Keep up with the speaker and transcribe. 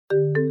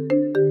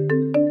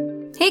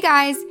Hey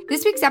guys,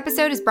 this week's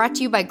episode is brought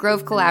to you by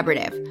Grove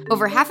Collaborative.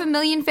 Over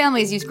 500,000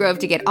 families use Grove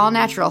to get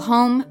all-natural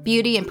home,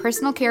 beauty, and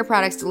personal care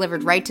products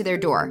delivered right to their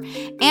door.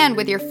 And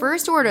with your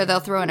first order, they'll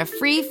throw in a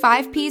free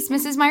 5-piece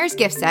Mrs. Meyer's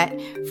gift set,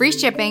 free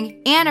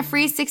shipping, and a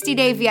free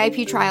 60-day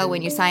VIP trial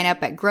when you sign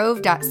up at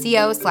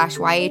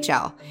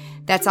grove.co/YHL.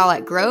 That's all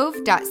at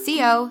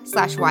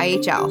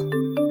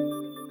grove.co/YHL.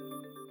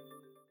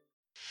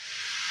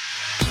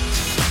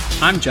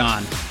 I'm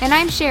John. And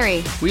I'm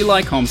Sherry. We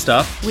like home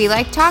stuff. We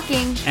like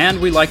talking.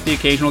 And we like the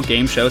occasional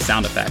game show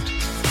sound effect.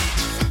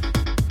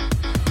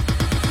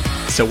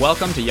 So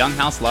welcome to Young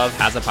House Love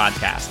Has a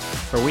Podcast,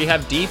 where we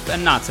have deep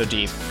and not so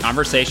deep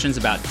conversations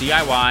about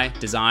DIY,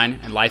 design,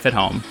 and life at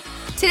home.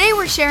 Today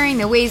we're sharing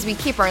the ways we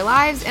keep our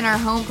lives and our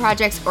home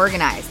projects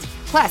organized.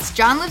 Plus,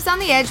 John lives on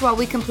the edge while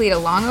we complete a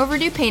long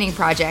overdue painting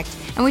project,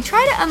 and we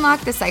try to unlock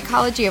the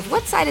psychology of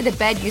what side of the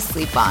bed you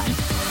sleep on.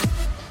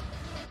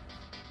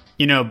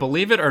 You know,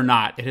 believe it or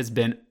not, it has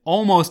been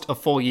almost a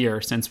full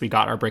year since we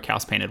got our brick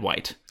house painted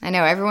white. I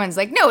know, everyone's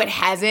like, no, it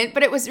hasn't.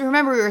 But it was,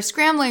 remember, we were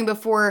scrambling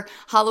before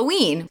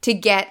Halloween to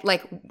get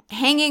like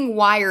hanging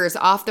wires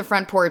off the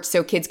front porch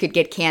so kids could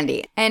get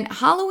candy. And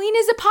Halloween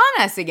is upon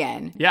us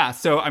again. Yeah,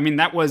 so I mean,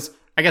 that was,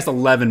 I guess,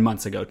 11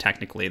 months ago,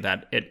 technically,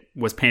 that it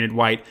was painted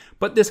white.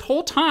 But this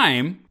whole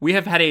time, we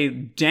have had a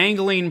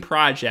dangling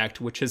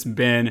project, which has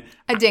been...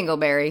 a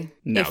dingleberry,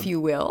 if you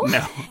will.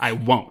 No, I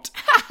won't.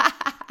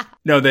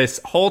 No, this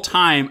whole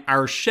time,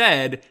 our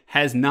shed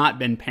has not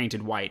been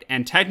painted white.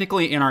 And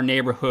technically, in our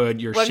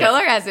neighborhood, your What shed...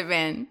 color has it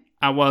been?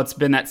 Well, it's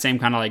been that same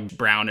kind of like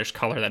brownish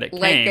color that it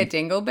came. Like a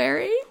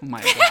dingleberry? Oh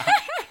my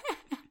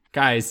God.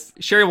 Guys,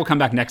 Sherry will come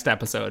back next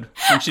episode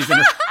when she's in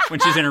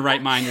her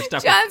right mind. Your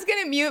stuff. John's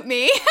gonna mute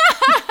me.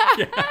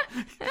 Yeah.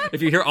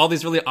 If you hear all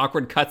these really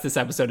awkward cuts this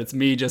episode, it's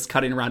me just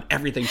cutting around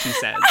everything she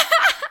says.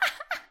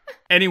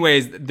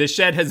 Anyways, the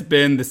shed has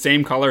been the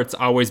same color it's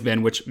always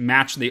been, which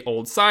matched the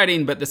old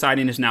siding, but the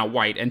siding is now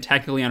white. And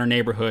technically on our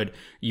neighborhood,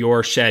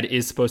 your shed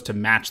is supposed to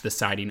match the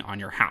siding on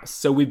your house.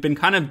 So we've been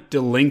kind of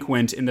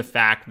delinquent in the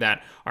fact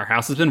that our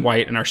house has been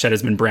white and our shed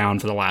has been brown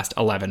for the last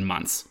 11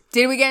 months.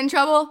 Did we get in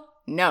trouble?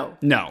 No.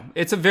 No,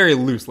 it's a very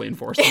loosely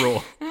enforced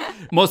rule.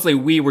 Mostly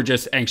we were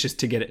just anxious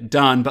to get it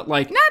done, but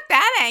like... Not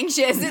that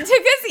anxious. It took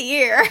us a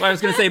year. Well, I was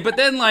going to say, but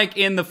then like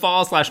in the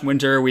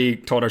fall/winter, we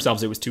told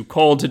ourselves it was too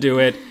cold to do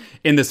it.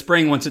 In the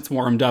spring, once it's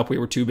warmed up, we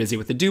were too busy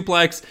with the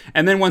duplex.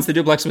 And then once the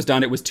duplex was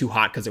done, it was too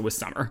hot because it was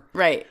summer.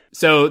 Right.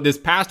 So this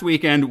past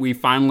weekend, we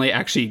finally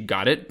actually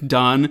got it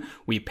done.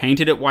 We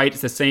painted it white.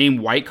 It's the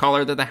same white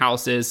color that the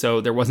house is. So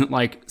there wasn't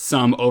like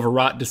some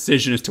overwrought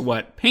decision as to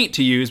what paint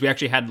to use. We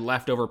actually had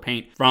leftover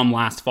paint from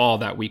last fall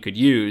that we could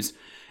use.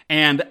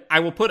 And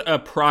I will put a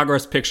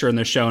progress picture in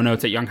the show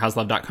notes at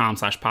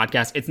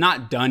younghouselove.com/podcast. It's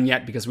not done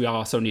yet because we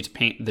also need to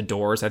paint the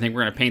doors. I think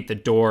we're going to paint the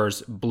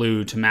doors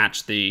blue to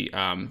match the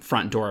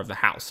front door of the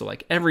house. So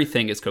like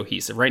everything is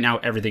cohesive. Right now,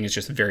 everything is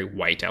just very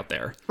white out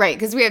there. Right,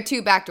 because we have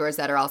two back doors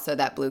that are also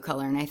that blue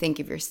color. And I think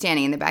if you're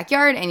standing in the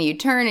backyard and you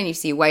turn and you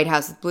see white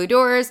house with blue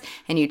doors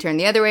and you turn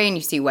the other way and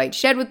you see white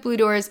shed with blue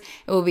doors,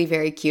 it will be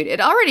very cute. It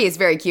already is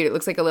very cute. It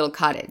looks like a little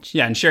cottage.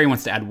 Yeah, and Sherry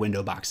wants to add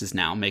window boxes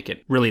now, make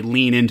it really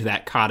lean into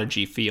that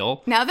cottagey feel.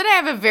 Now that I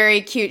have a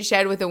very cute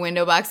shed with a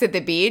window box at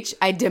the beach,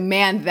 I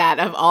demand that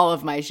of all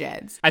of my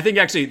sheds. I think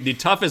actually the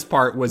toughest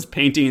part was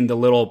painting the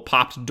little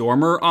popped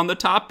dormer on the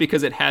top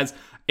because it has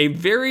a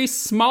very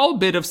small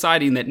bit of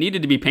siding that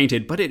needed to be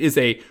painted, but it is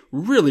a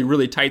really,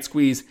 really tight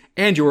squeeze,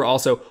 and you were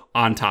also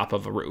on top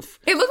of a roof.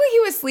 It looked like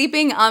he was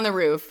sleeping on the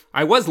roof.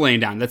 I was laying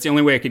down. That's the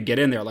only way I could get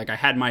in there. Like I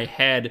had my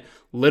head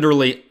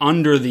literally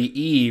under the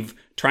eave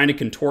trying to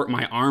contort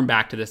my arm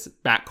back to this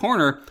back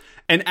corner.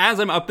 And as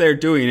I'm up there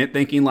doing it,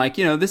 thinking like,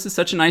 you know, this is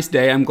such a nice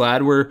day. I'm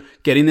glad we're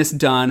getting this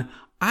done.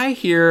 I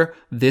hear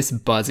this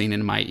buzzing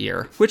in my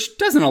ear, which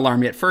doesn't alarm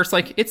me at first.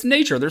 Like, it's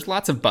nature. There's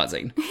lots of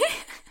buzzing.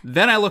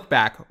 Then I look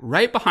back.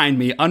 Right behind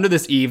me, under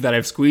this eave that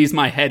I've squeezed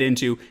my head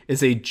into,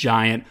 is a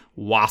giant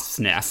wasp's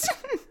nest.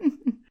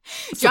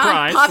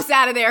 John pops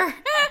out of there.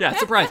 Yeah,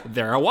 surprise.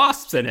 There are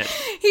wasps in it.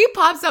 He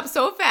pops up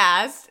so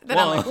fast that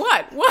I'm like,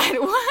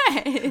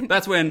 what?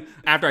 That's when,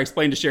 after I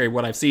explained to Sherry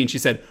what I've seen, she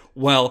said,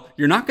 well,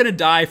 you're not going to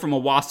die from a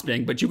wasp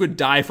sting, but you could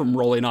die from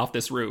rolling off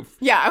this roof.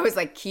 Yeah, I was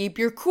like, keep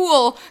your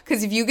cool,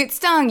 because if you get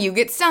stung, you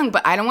get stung,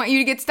 but I don't want you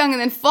to get stung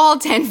and then fall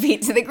 10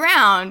 feet to the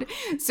ground.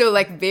 So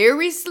like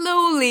very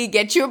slowly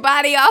get your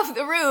body off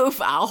the roof.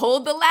 I'll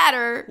hold the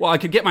ladder. Well, I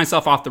could get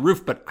myself off the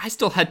roof, but I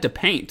still had to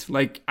paint.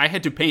 Like, I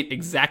had to paint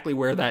exactly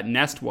where that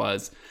nest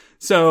was.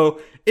 So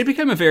it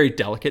became a very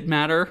delicate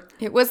matter.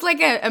 It was like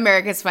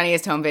America's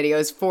Funniest Home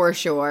Videos for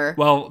sure.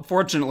 Well,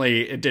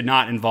 fortunately, it did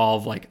not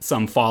involve like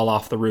some fall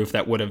off the roof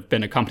that would have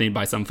been accompanied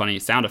by some funny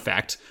sound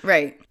effect.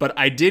 Right. But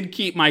I did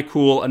keep my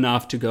cool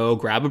enough to go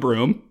grab a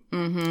broom.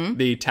 Mm-hmm.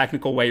 The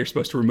technical way you're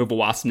supposed to remove a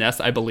wasp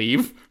nest, I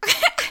believe.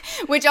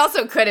 Which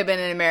also could have been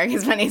in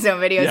America's Funniest Home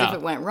Videos if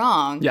it went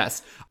wrong.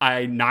 Yes.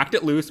 I knocked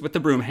it loose with the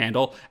broom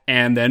handle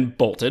and then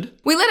bolted.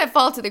 We let it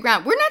fall to the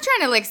ground. We're not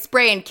trying to like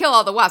spray and kill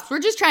all the wasps. We're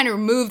just trying to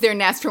remove their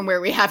nest from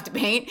where we have to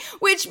paint,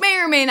 which may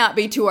or may not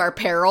be to our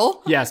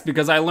peril. Yes,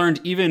 because I learned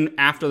even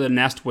after the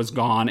nest was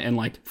gone and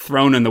like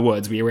thrown in the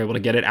woods, we were able to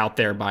get it out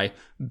there by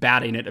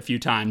batting it a few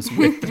times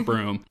with the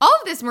broom. All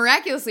of this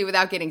miraculously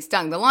without getting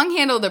stung. The long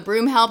handle of the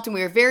broom helped, and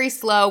we were very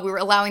slow. We were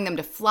allowing them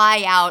to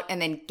fly out and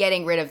then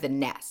getting rid of the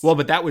nest. Well,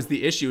 but that was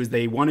the issue, is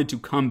they wanted to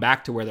come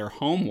back to where their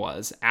home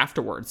was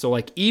afterwards. So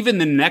like even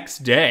the next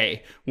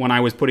day when I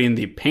was putting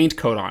the paint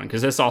coat on,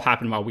 because this all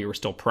happened while we were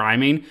still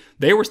priming,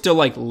 they were still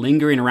like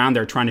lingering around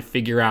there trying to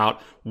figure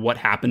out what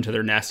happened to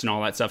their nest and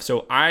all that stuff.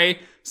 So I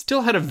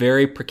still had a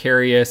very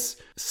precarious,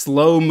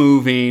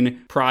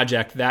 slow-moving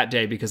project that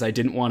day because I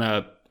didn't want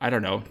to, I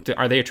don't know,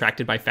 are they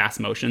attracted by fast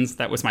motions?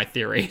 That was my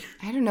theory.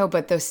 I don't know,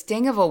 but the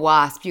sting of a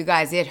wasp, you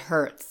guys, it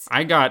hurts.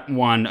 I got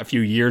one a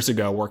few years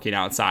ago working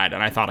outside,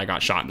 and I thought I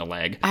got shot in the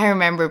leg. I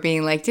remember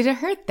being like, did it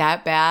hurt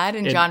that bad?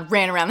 And John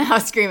ran around the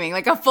house screaming,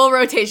 like a full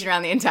rotation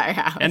around the entire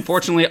house. And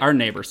fortunately, our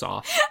neighbor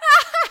saw.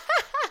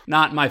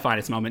 Not my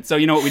finest moment. So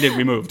you know what we did?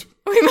 We moved.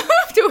 We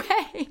moved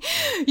away.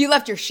 You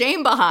left your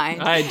shame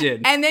behind. I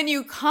did. And then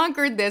you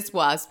conquered this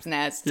wasp's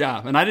nest.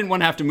 Yeah, and I didn't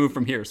want to have to move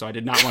from here, so I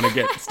did not want to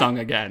get stung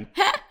again.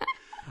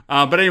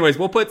 But anyways,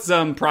 we'll put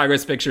some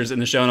progress pictures in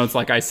the show notes,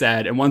 like I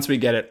said. And once we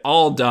get it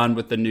all done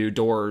with the new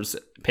doors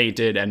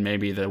painted and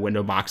maybe the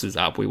window boxes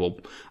up, we will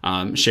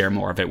share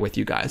more of it with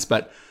you guys.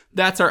 But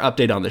that's our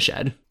update on the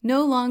shed.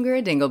 No longer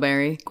a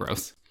dingleberry.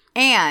 Gross.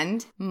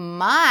 And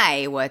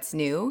my what's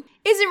new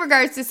is in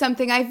regards to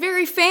something I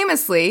very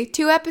famously,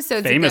 2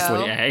 episodes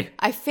ago,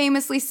 I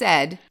famously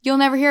said, you'll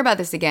never hear about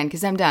this again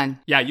because I'm done.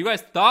 Yeah, you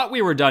guys thought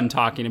we were done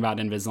talking about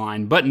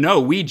Invisalign, but no,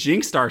 we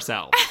jinxed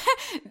ourselves.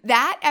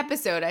 That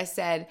episode, I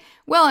said,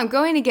 well, I'm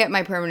going to get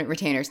my permanent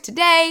retainers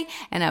today,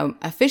 and I'm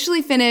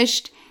officially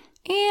finished,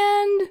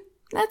 and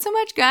not so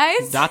much,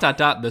 guys. ...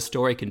 The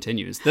story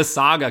continues. The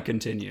saga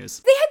continues.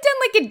 They had done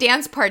like a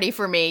dance party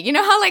for me. You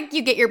know how like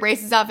you get your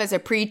braces off as a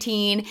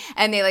preteen,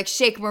 and they like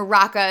shake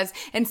maracas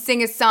and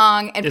sing a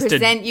song and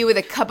present you with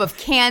a cup of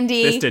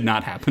candy? This did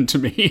not happen to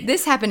me.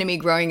 This happened to me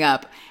growing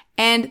up.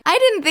 And I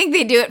didn't think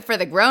they do it for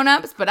the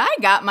grown-ups, but I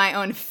got my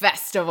own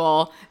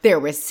festival. There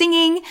was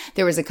singing,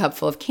 there was a cup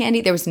full of candy,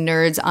 there was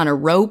nerds on a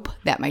rope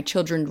that my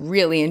children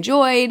really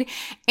enjoyed,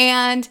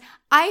 and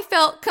I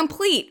felt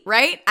complete,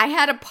 right? I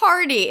had a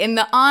party in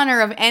the honor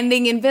of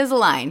ending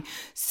Invisalign.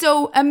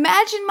 So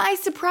imagine my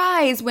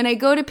surprise when I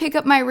go to pick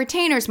up my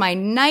retainers, my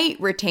night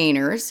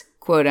retainers,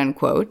 quote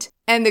unquote,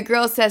 and the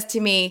girl says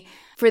to me,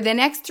 for the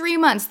next 3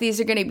 months,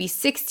 these are going to be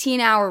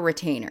 16-hour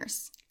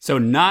retainers. So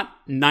not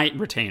night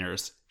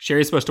retainers.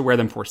 Sherry's supposed to wear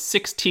them for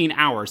 16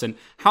 hours. And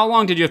how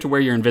long did you have to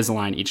wear your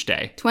Invisalign each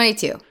day?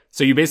 22.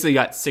 So you basically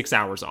got 6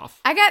 hours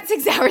off. I got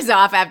 6 hours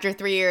off after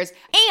 3 years.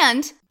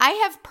 And I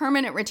have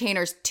permanent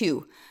retainers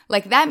too.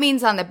 Like that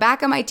means on the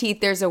back of my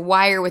teeth, there's a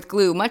wire with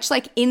glue, much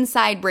like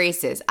inside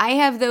braces. I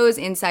have those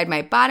inside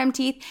my bottom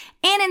teeth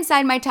and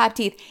inside my top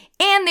teeth.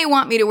 And they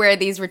want me to wear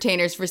these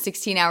retainers for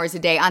 16 hours a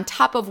day on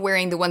top of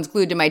wearing the ones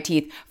glued to my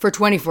teeth for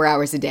 24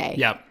 hours a day.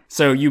 Yep.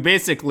 So you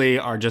basically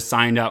are just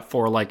signed up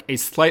for like a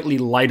slightly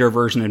lighter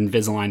version of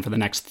Invisalign for the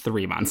next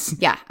 3 months.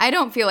 Yeah, I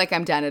don't feel like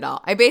I'm done at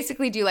all. I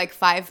basically do like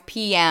 5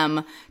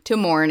 p.m. to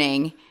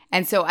morning.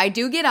 And so I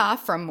do get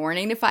off from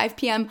morning to 5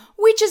 p.m.,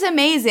 which is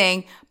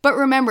amazing. But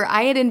remember,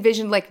 I had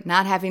envisioned like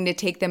not having to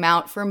take them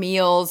out for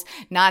meals,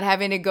 not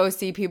having to go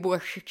see people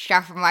with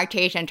stuff in my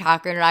teeth and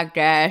talking like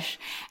this.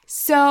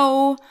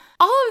 So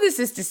all of this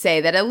is to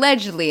say that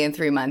allegedly in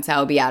 3 months, I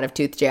will be out of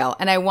tooth jail.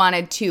 And I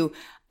wanted to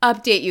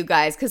update you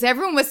guys because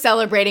everyone was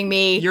celebrating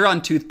me. You're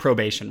on tooth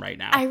probation right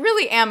now. I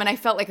really am, and I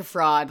felt like a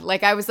fraud.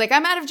 Like I was like,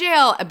 I'm out of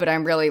jail, but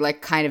I'm really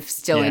like kind of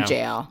still in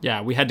jail.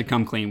 Yeah, we had to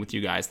come clean with you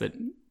guys that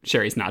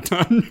Sherry's not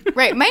done.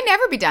 Right, might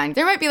never be done.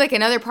 There might be like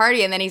another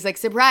party, and then he's like,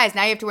 surprise,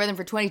 now you have to wear them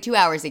for 22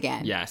 hours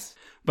again. Yes.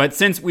 But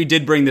since we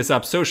did bring this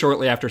up so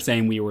shortly after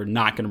saying we were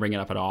not going to bring it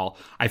up at all,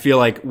 I feel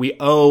like we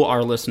owe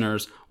our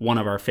listeners one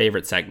of our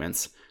favorite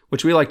segments,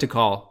 which we like to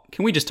call,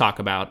 Can We Just Talk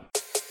About?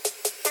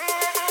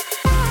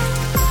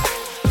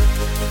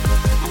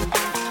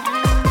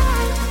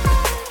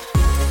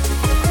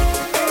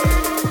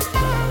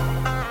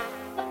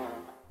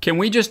 Can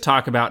we just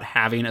talk about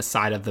having a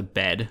side of the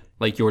bed,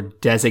 like your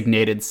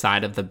designated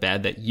side of the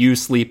bed that you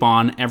sleep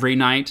on every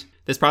night?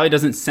 This probably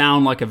doesn't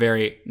sound like a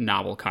very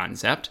novel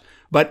concept,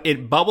 but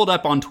it bubbled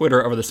up on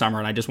Twitter over the summer,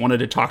 and I just wanted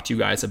to talk to you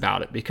guys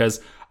about it because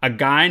a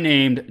guy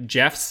named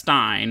Jeff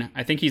Stein,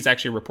 I think he's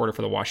actually a reporter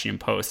for the Washington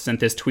Post,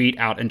 sent this tweet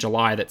out in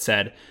July that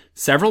said,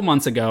 several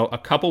months ago, a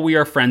couple we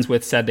are friends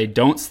with said they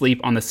don't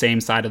sleep on the same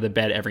side of the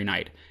bed every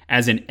night.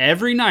 As in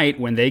every night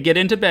when they get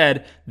into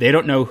bed, they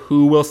don't know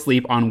who will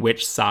sleep on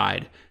which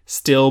side.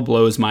 Still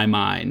blows my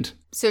mind.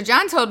 So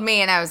John told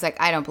me, and I was like,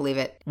 I don't believe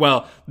it.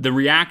 Well, the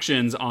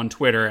reactions on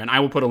Twitter, and I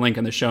will put a link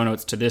in the show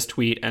notes to this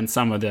tweet and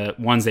some of the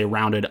ones they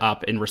rounded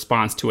up in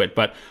response to it.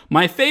 But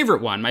my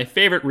favorite one, my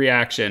favorite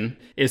reaction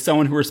is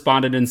someone who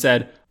responded and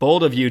said,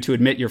 bold of you to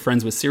admit you're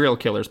friends with serial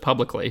killers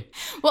publicly.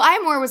 Well, I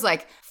more was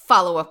like,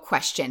 Follow-up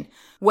question.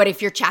 What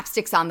if your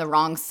chapstick's on the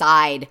wrong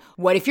side?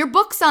 What if your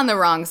book's on the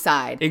wrong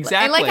side?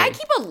 Exactly. Like, I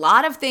keep a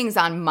lot of things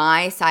on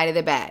my side of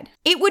the bed.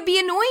 It would be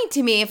annoying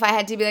to me if I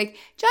had to be like,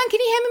 John, can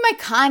you hand me my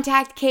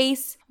contact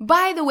case?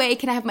 By the way,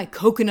 can I have my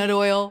coconut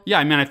oil? Yeah,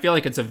 I mean, I feel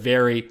like it's a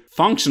very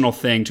functional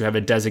thing to have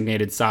a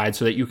designated side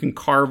so that you can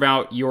carve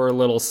out your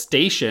little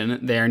station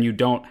there and you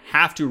don't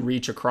have to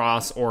reach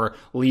across or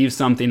leave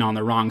something on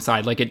the wrong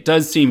side. Like, it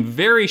does seem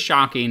very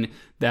shocking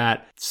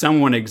that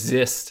someone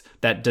exists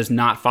that does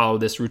not follow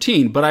this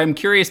routine. But I'm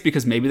curious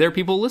because maybe there are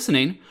people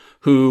listening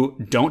who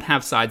don't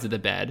have sides of the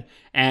bed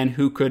and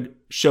who could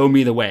show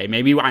me the way.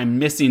 Maybe I'm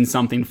missing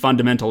something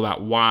fundamental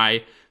about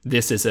why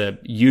this is a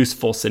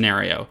useful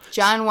scenario.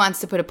 John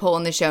wants to put a poll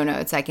in the show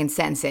notes. I can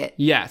sense it.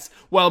 Yes.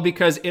 Well,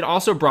 because it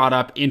also brought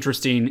up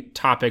interesting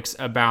topics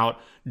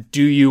about,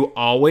 do you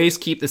always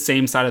keep the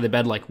same side of the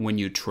bed like when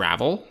you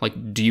travel?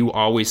 Like, do you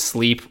always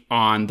sleep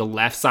on the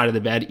left side of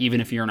the bed even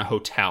if you're in a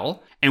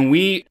hotel? And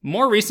we,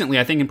 more recently,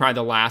 I think in probably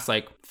the last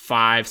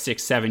 5,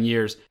 6, 7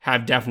 years,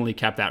 have definitely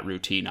kept that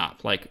routine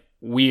up. Like,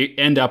 we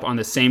end up on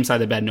the same side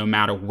of the bed no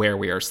matter where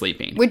we are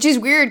sleeping. Which is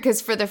weird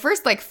because for the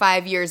first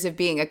 5 years of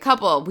being a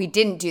couple, we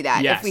didn't do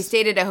that. Yes. If we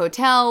stayed at a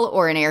hotel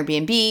or an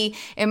Airbnb,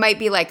 it might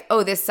be like,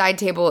 oh, this side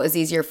table is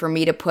easier for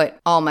me to put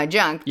all my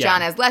junk. Yeah.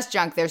 John has less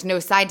junk. There's no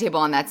side table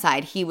on that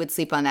side. He would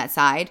sleep on that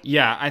side.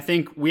 Yeah, I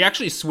think we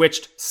actually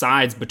switched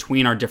sides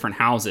between our different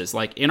houses.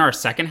 Like in our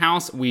second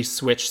house, we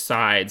switched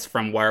sides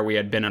from where we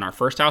had been in our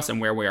first house and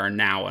where we are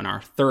now in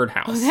our third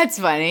house. Oh, that's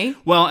funny.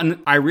 Well,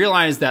 and I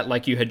realized that,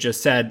 like you had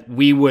just said,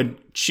 we would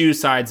choose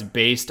sides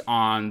based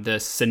on the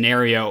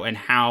scenario and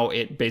how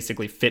it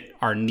basically fit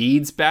our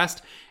needs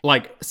best.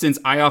 Like, since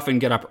I often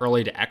get up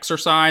early to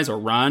exercise or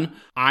run,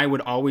 I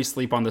would always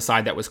sleep on the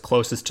side that was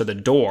closest to the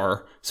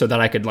door so that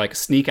I could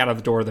sneak out of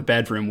the door of the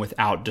bedroom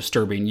without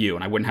disturbing you.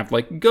 And I wouldn't have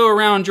to go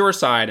around your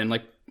side and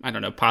I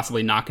don't know,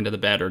 possibly knock into the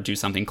bed or do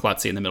something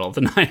klutzy in the middle of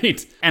the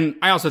night. And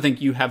I also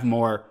think you have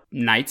more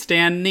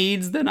nightstand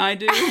needs than I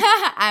do.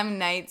 I'm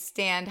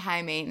nightstand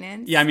high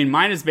maintenance. Yeah, I mean,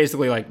 mine is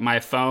basically my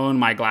phone,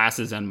 my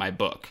glasses, and my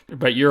book.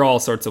 But you're all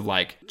sorts of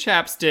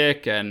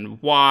chapstick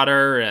and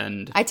water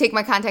and... I take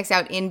my contacts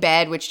out in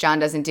bed, which John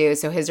doesn't do,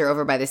 so his are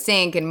over by the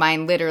sink, and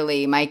mine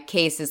literally, my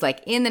case is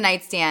in the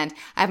nightstand.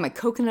 I have my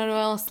coconut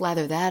oil,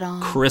 slather that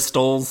on.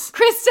 Crystals.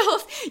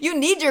 Crystals! You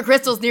need your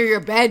crystals near your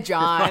bed,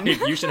 John.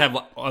 Right. You should have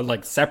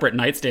a separate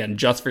nightstand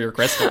just for your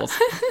crystals.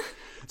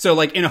 So,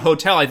 in a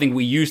hotel, I think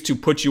we used to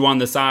put you on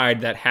the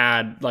side that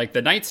had,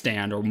 the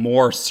nightstand or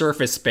more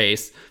surface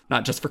space,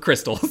 not just for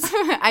crystals.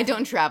 I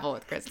don't travel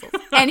with crystals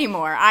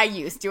anymore. I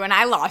used to, and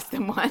I lost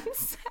them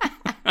once.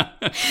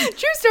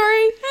 True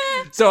story.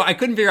 So, I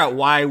couldn't figure out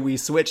why we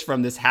switched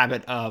from this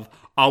habit of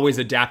always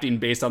adapting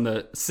based on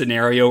the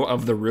scenario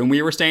of the room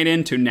we were staying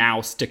in to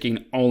now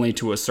sticking only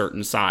to a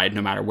certain side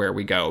no matter where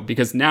we go.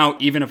 Because now,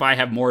 even if I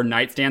have more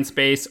nightstand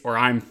space or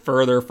I'm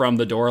further from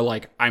the door,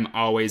 I'm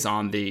always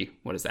on the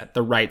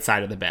right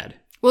side of the bed.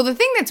 Well, the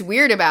thing that's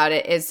weird about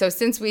it is, so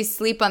since we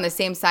sleep on the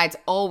same sides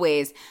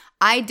always,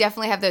 I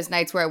definitely have those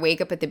nights where I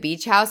wake up at the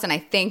beach house and I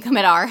think I'm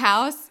at our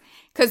house.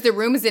 Because the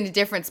room is in a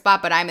different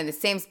spot, but I'm in the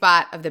same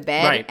spot of the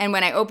bed. Right. And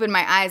when I open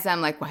my eyes,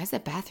 I'm like, why is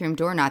that bathroom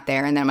door not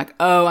there? And then I'm like,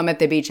 oh, I'm at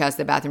the beach house.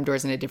 The bathroom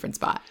door's in a different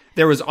spot.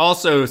 There was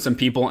also some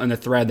people in the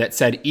thread that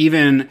said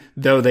even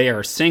though they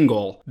are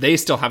single, they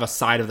still have a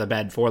side of the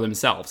bed for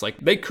themselves.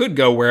 They could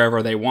go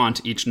wherever they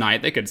want each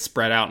night. They could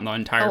spread out in the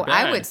entire bed. Oh,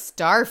 I would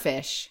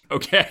starfish.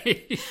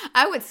 Okay.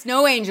 I would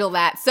snow angel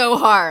that so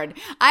hard.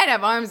 I'd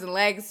have arms and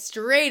legs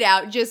straight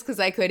out just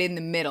because I could in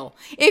the middle.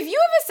 If you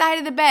have a side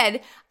of the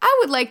bed, I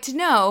would like to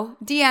know,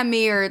 DM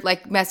me or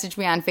message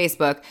me on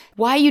Facebook,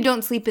 why you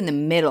don't sleep in the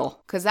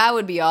middle. Because I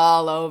would be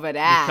all over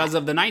that. Because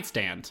of the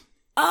nightstand.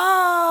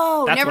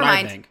 Oh, That's never what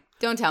mind. I think.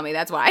 Don't tell me.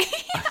 That's why.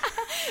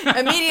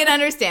 Immediate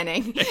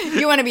understanding.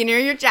 You want to be near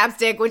your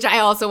chapstick, which I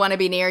also want to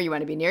be near. You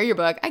want to be near your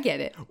book. I get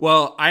it.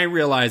 Well, I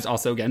realized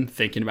also, again,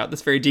 thinking about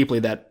this very deeply,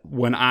 that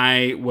when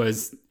I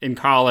was in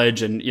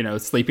college and,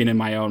 sleeping in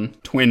my own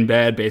twin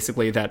bed,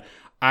 basically, that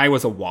I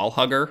was a wall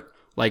hugger.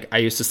 I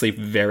used to sleep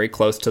very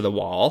close to the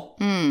wall.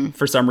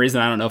 For some reason,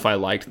 I don't know if I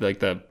liked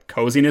the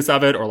coziness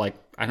of it or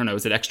I don't know,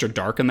 is it extra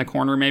dark in the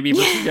corner maybe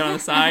versus get on the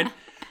side?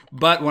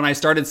 But when I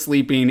started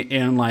sleeping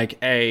in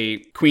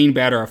a queen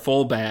bed or a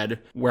full bed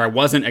where I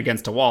wasn't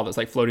against a wall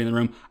that's floating in the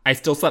room, I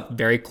still slept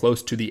very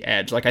close to the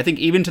edge. I think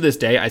even to this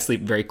day, I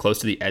sleep very close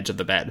to the edge of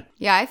the bed.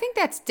 Yeah, I think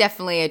that's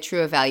definitely a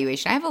true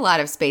evaluation. I have a lot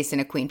of space in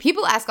a queen.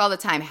 People ask all the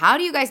time, how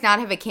do you guys not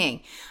have a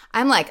king?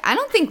 I'm like, I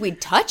don't think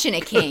we'd touch in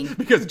a king.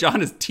 Because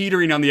John is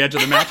teetering on the edge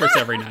of the mattress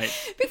every night.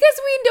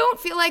 Because we don't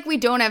feel like we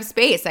don't have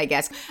space, I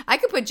guess. I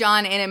could put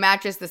John in a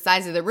mattress the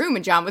size of the room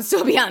and John would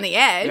still be on the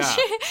edge.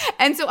 Yeah.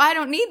 And so I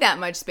don't need that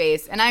much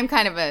space. And I'm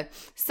kind of a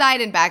side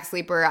and back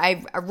sleeper.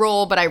 I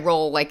roll, but I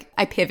roll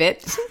I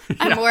pivot.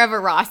 I'm more of a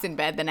Ross in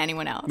bed than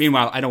anyone else.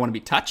 Meanwhile, I don't want to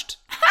be touched.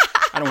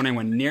 I don't want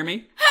anyone near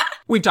me.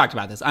 We've talked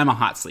about this. I'm a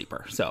hot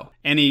sleeper. So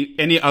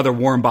any other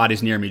warm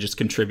bodies near me just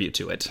contribute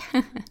to it.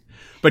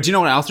 But you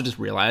know what I also just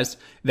realized?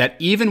 That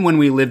even when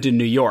we lived in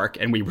New York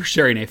and we were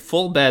sharing a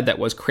full bed that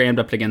was crammed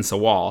up against the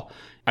wall,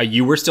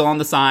 you were still on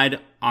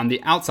the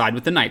outside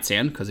with the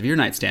nightstand because of your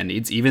nightstand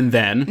needs, even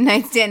then.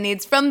 Nightstand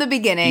needs from the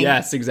beginning.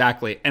 Yes,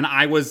 exactly. And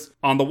I was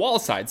on the wall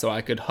side so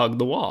I could hug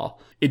the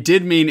wall. It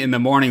did mean in the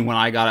morning when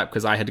I got up,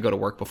 because I had to go to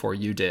work before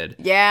you did.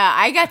 Yeah,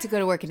 I got to go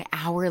to work an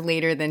hour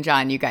later than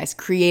John, you guys.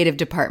 Creative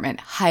department.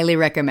 Highly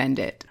recommend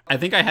it. I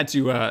think I had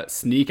to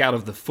sneak out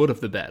of the foot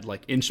of the bed,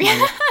 like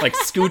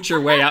scoot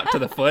your way out to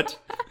the foot.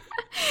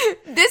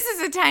 This is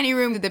a tiny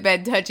room with the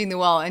bed touching the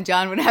wall, and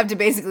John would have to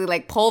basically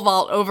like pole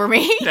vault over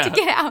me to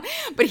get out.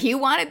 But he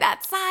wanted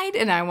that side,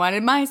 and I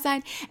wanted my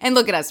side. And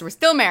look at us, we're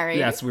still married.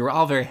 Yes, we were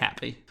all very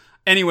happy.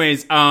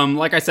 Anyways,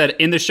 like I said,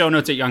 in the show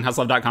notes at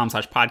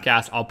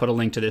younghouselove.com/podcast, I'll put a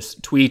link to this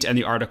tweet and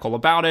the article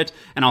about it,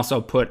 and also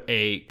put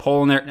a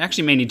poll in there. It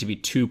actually may need to be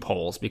 2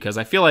 polls, because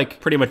I feel like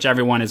pretty much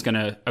everyone is going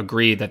to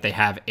agree that they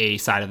have a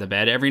side of the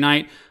bed every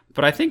night.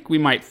 But I think we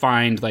might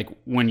find, like,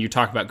 when you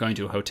talk about going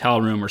to a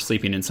hotel room or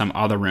sleeping in some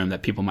other room,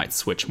 that people might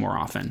switch more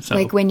often. So,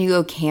 like when you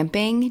go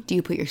camping, do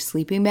you put your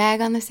sleeping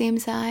bag on the same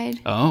side?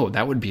 Oh,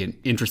 that would be an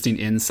interesting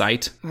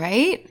insight.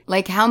 Right?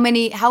 Like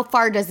how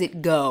far does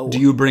it go? Do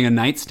you bring a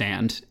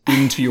nightstand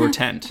into your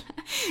tent?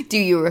 Do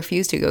you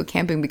refuse to go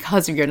camping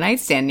because of your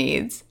nightstand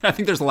needs? I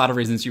think there's a lot of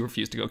reasons you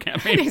refuse to go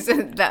camping. There's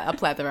a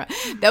plethora.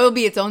 That will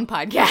be its own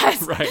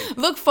podcast. Right.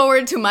 Look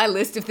forward to my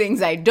list of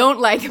things I don't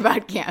like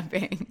about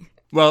camping.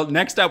 Well,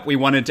 next up, we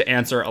wanted to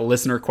answer a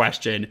listener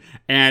question,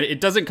 and it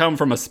doesn't come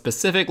from a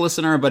specific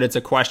listener, but it's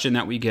a question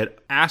that we get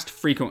asked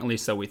frequently,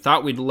 so we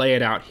thought we'd lay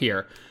it out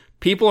here.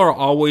 People are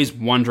always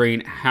wondering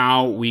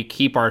how we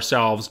keep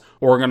ourselves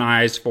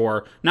organized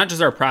for not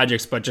just our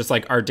projects, but just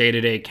like our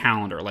day-to-day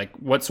calendar. Like,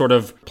 what sort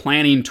of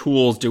planning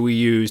tools do we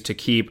use to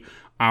keep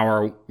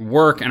our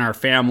work and our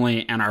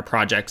family and our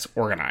projects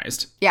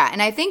organized? Yeah,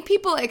 and I think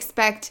people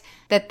expect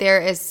that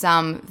there is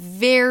some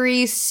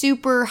very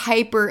super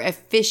hyper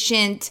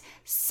efficient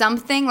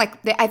something. Like,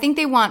 I think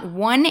they want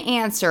one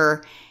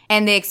answer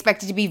and they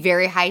expect it to be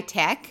very high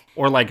tech.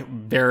 Or like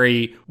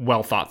very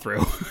well thought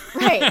through.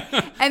 Right.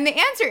 And the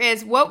answer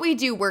is what we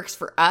do works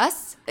for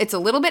us. It's a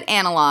little bit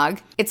analog.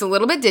 It's a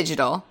little bit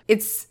digital.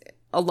 It's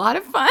a lot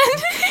of fun.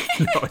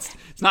 No, it's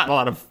not a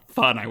lot of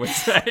fun, I would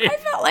say. I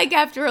felt like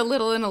after a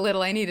little and a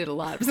little, I needed a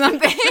lot of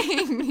something.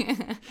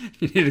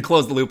 You need to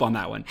close the loop on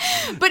that one.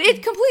 But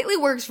it completely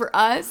works for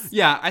us.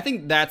 Yeah, I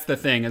think that's the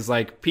thing, is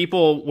like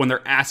people, when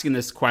they're asking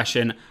this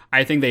question,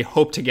 I think they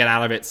hope to get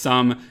out of it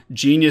some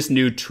genius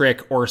new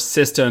trick or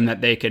system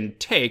that they can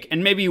take.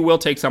 And maybe you will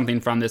take something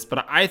from this,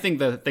 but I think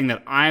the thing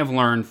that I've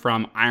learned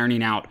from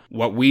ironing out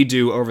what we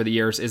do over the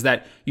years is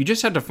that you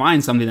just have to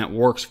find something that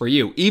works for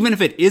you. Even if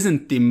it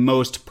isn't the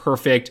most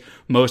perfect,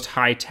 most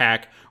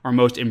high-tech, or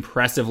most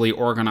impressively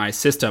organized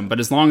system. But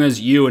as long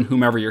as you and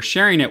whomever you're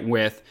sharing it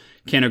with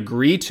can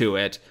agree to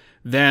it,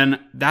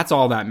 then that's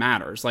all that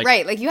matters. Like,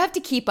 right, like you have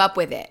to keep up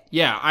with it.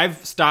 Yeah,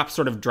 I've stopped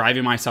sort of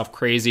driving myself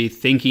crazy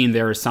thinking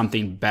there is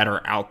something better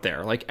out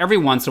there. Like every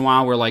once in a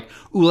while we're like,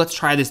 ooh, let's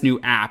try this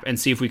new app and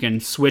see if we can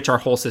switch our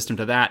whole system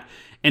to that.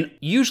 And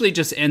usually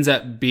just ends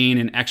up being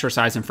an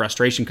exercise in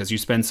frustration because you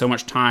spend so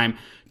much time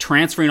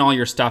transferring all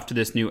your stuff to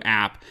this new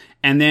app.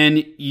 And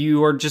then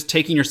you are just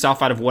taking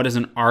yourself out of what is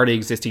an already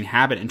existing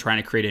habit and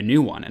trying to create a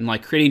new one. And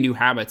like creating new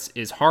habits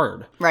is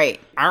hard. Right.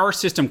 Our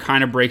system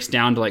kind of breaks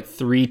down to like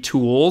 3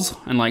 tools.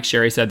 And like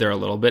Sherry said, they're a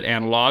little bit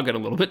analog and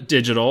a little bit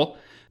digital.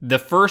 The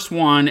first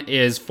one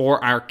is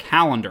for our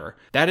calendar.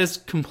 That is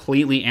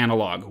completely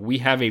analog. We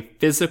have a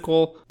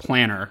physical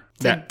planner.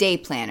 It's a day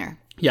planner.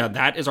 Yeah,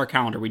 that is our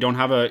calendar. We don't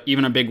have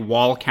even a big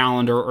wall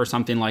calendar or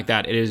something like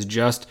that. It is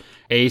just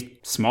a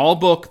small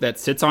book that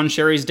sits on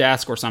Sherry's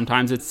desk, or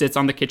sometimes it sits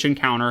on the kitchen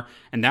counter,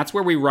 and that's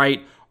where we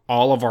write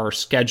all of our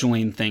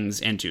scheduling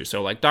things into.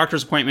 So like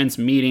doctor's appointments,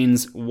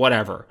 meetings,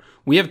 whatever.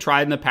 We have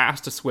tried in the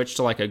past to switch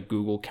to like a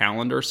Google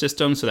Calendar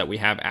system so that we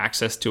have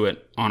access to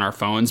it on our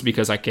phones,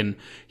 because I can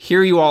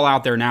hear you all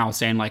out there now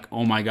saying like,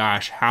 oh my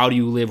gosh, how do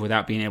you live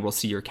without being able to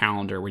see your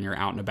calendar when you're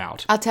out and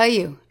about? I'll tell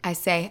you. I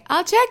say,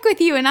 I'll check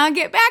with you and I'll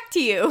get back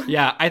to you.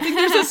 Yeah, I think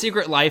there's a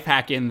secret life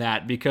hack in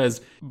that,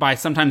 because by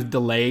sometimes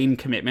delaying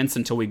commitments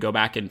until we go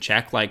back and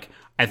check, like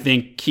I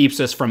think keeps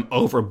us from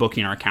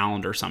overbooking our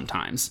calendar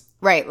sometimes.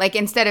 Right. Like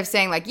instead of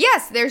saying like,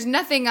 yes, there's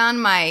nothing on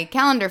my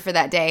calendar for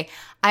that day,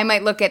 I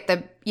might look at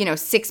the,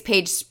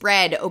 6-page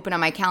spread open on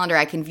my calendar.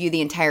 I can view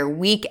the entire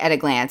week at a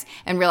glance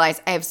and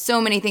realize I have so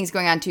many things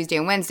going on Tuesday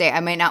and Wednesday. I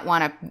might not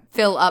want to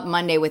fill up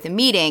Monday with a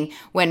meeting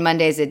when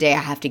Monday is a day I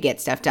have to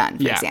get stuff done,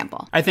 for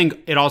example. I think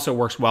it also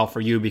works well for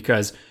you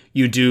because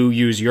you do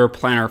use your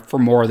planner for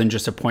more than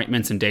just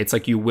appointments and dates.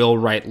 Like you will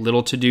write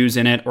little to-dos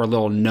in it or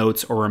little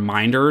notes or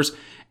reminders.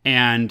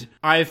 And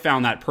I've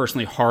found that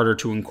personally harder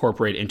to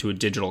incorporate into a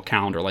digital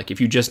calendar. Like if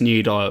you just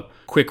need a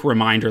quick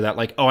reminder that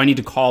like, oh, I need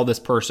to call this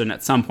person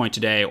at some point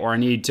today, or I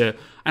need to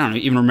I don't know,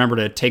 even remember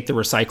to take the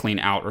recycling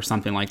out or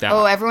something like that.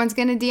 Oh, everyone's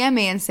going to DM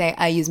me and say,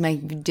 I use my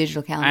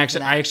digital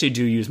calendar I actually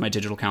do use my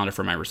digital calendar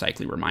for my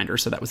recycling reminder,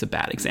 so that was a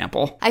bad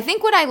example. I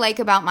think what I like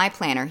about my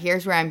planner,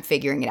 here's where I'm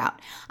figuring it out.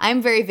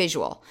 I'm very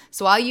visual.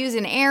 So I'll use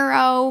an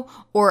arrow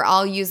or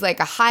I'll use like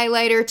a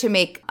highlighter to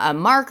make a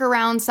mark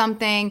around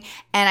something.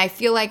 And I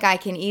feel like I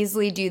can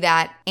easily do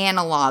that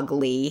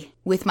analogly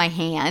with my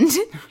hand.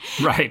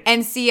 Right.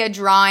 And see a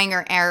drawing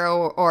or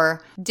arrow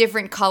or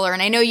different color.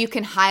 And I know you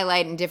can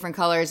highlight in different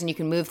colors and you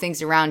can move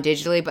things around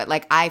digitally, but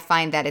like I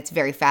find that it's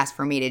very fast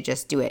for me to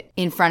just do it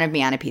in front of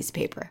me on a piece of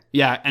paper.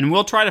 Yeah, and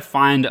we'll try to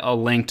find a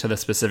link to the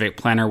specific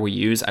planner we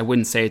use. I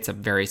wouldn't say it's a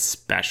very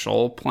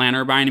special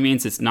planner by any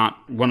means. It's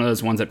not one of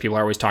those ones that people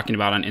are always talking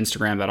about on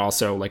Instagram that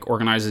also like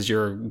organizes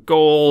your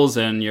goals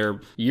and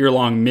your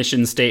year-long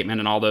mission statement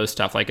and all those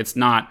stuff. Like it's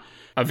not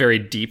a very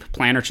deep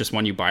planner. It's just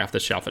one you buy off the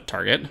shelf at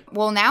Target.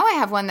 Well, now I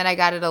have one that I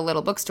got at a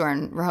little bookstore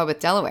in Rehoboth,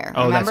 Delaware.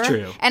 Oh, remember? That's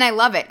true. And I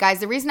love it. Guys,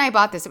 the reason I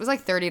bought this, it was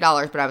like $30,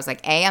 but I was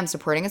like, A, I'm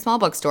supporting a small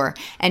bookstore,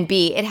 and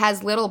B, it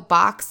has little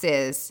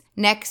boxes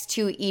next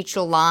to each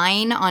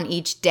line on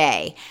each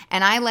day.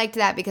 And I liked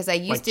that because I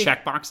used to... Like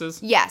check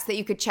boxes? Yes, that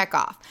you could check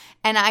off.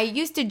 And I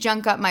used to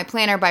junk up my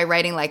planner by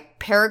writing like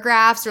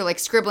paragraphs or like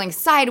scribbling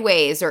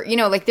sideways or, you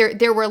know, like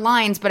there were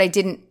lines, but I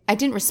didn't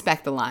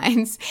respect the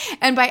lines.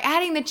 And by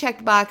adding the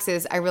checked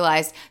boxes, I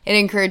realized it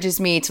encourages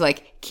me to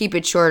like keep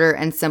it shorter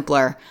and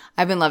simpler.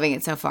 I've been loving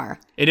it so far.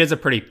 It is a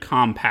pretty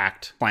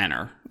compact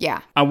planner.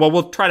 Yeah. Well,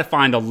 we'll try to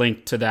find a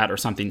link to that or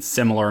something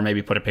similar, or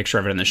maybe put a picture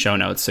of it in the show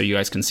notes so you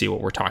guys can see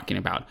what we're talking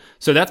about.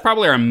 So that's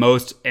probably our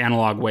most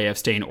analog way of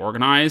staying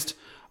organized.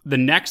 The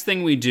next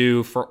thing we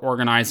do for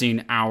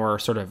organizing our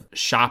sort of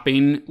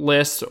shopping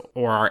list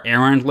or our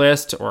errand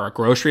list or our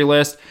grocery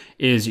list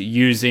is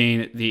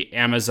using the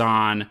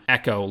Amazon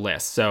Echo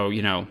list. So,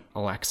 you know,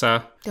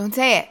 Alexa. Don't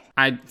say it.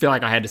 I feel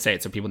like I had to say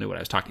it so people knew what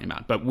I was talking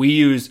about. But we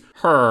use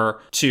her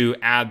to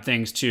add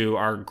things to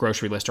our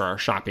grocery list or our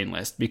shopping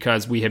list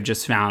because we have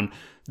just found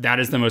that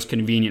is the most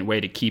convenient way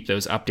to keep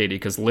those updated,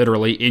 because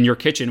literally in your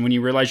kitchen, when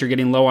you realize you're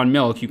getting low on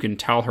milk, you can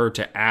tell her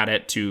to add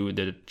it to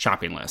the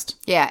shopping list.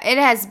 Yeah, it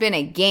has been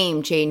a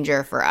game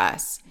changer for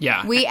us.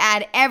 Yeah. We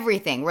add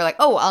everything. We're like,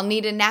 oh, I'll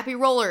need a nappy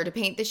roller to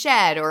paint the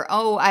shed, or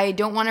oh, I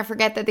don't want to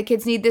forget that the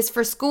kids need this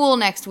for school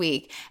next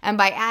week. And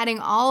by adding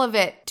all of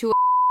it to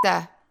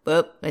Alexa,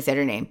 boop, I said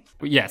her name.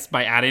 Yes,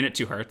 by adding it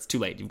to her, it's too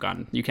late.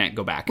 You can't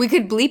go back. We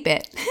could bleep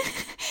it.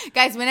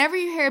 Guys, whenever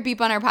you hear a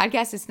beep on our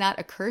podcast, it's not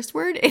a curse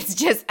word. It's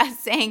just us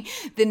saying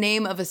the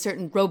name of a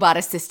certain robot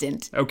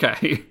assistant.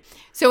 Okay.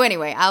 So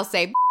anyway, I'll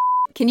say,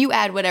 can you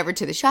add whatever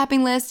to the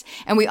shopping list?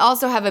 And we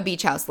also have a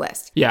beach house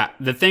list. Yeah,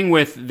 the thing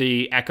with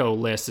the Echo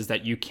list is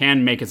that you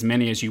can make as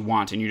many as you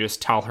want, and you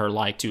just tell her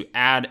like to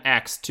add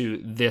X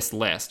to this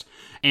list.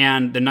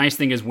 And the nice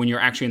thing is when you're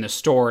actually in the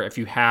store, if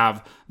you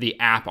have the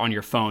app on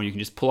your phone, you can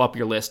just pull up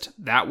your list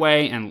that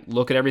way and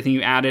look at everything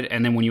you added.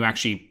 And then when you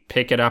actually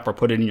pick it up or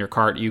put it in your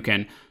cart, you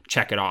can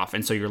check it off.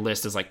 And so your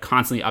list is like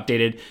constantly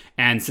updated.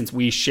 And since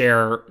we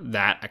share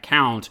that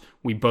account,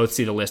 we both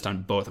see the list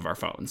on both of our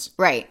phones.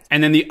 Right.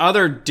 And then the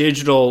other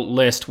digital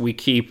list we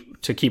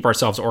keep to keep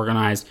ourselves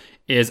organized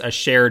is a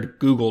shared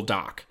Google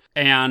Doc.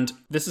 And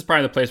this is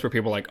probably the place where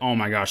people are like, oh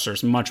my gosh,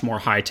 there's much more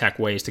high-tech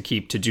ways to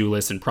keep to-do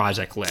lists and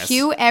project lists.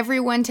 Cue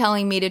everyone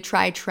telling me to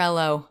try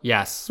Trello.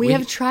 Yes. We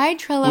have tried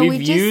Trello.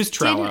 We've used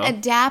Trello. Didn't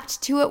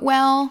adapt to it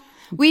well.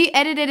 We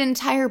edited an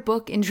entire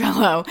book in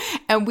Trello,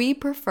 and we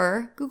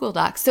prefer Google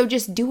Docs. So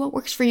just do what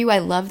works for you. I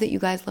love that you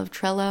guys love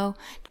Trello.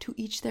 To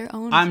each their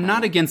own. I'm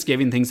not against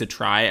giving things a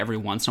try every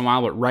once in a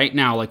while, but right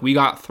now, like we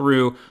got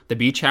through the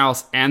beach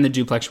house and the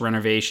duplex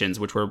renovations,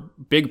 which were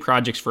big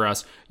projects for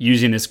us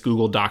using this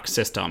Google Doc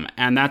system.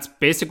 And that's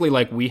basically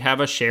like we have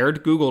a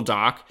shared Google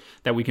Doc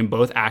that we can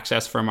both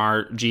access from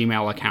our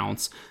Gmail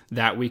accounts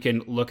that we can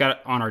look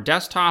at on our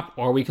desktop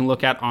or we can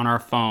look at on our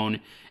phone.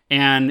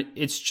 And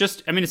it's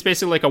just, I mean, it's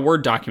basically like a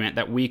Word document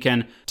that we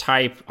can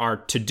type our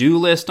to-do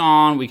list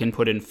on. We can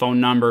put in phone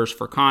numbers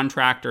for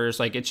contractors.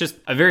 Like, it's just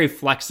a very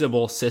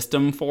flexible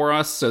system for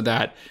us so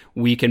that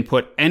we can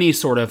put any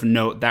sort of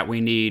note that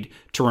we need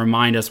to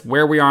remind us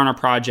where we are on a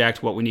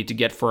project, what we need to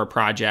get for a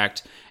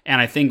project. And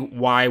I think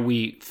why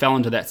we fell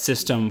into that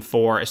system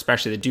for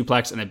especially the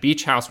duplex and the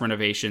beach house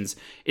renovations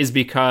is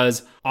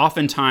because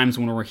oftentimes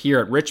when we're here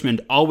at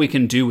Richmond, all we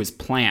can do is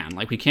plan.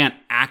 Like we can't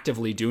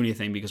actively do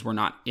anything because we're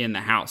not in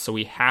the house. So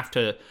we have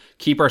to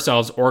keep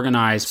ourselves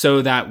organized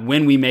so that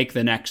when we make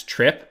the next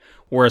trip,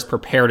 we're as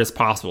prepared as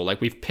possible.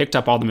 Like we've picked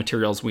up all the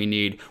materials we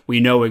need. We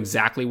know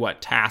exactly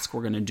what task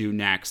we're going to do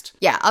next.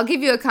 Yeah, I'll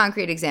give you a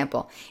concrete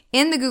example.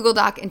 In the Google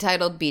Doc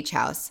entitled Beach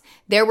House,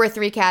 there were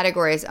 3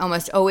 categories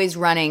almost always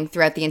running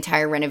throughout the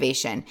entire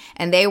renovation.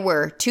 And they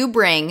were to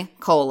bring,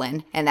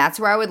 and that's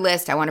where I would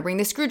list, I want to bring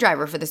the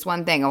screwdriver for this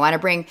one thing. I want to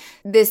bring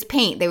this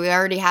paint that we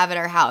already have at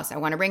our house. I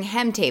want to bring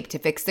hem tape to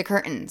fix the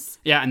curtains.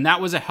 Yeah, and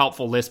that was a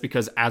helpful list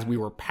because as we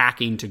were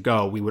packing to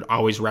go, we would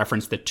always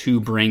reference the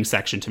to bring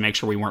section to make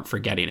sure we weren't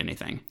forgetting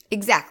anything.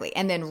 Exactly.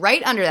 And then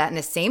right under that, in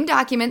the same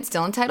document,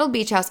 still entitled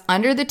Beach House,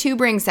 under the to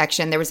bring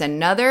section, there was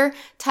another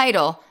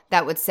title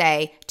that would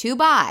say to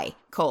buy, :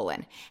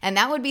 And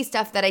that would be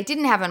stuff that I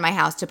didn't have in my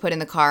house to put in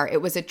the car.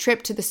 It was a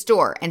trip to the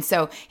store. And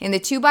so in the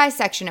to buy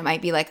section, it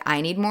might be like, I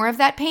need more of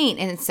that paint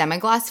in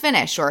semi-gloss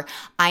finish, or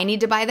I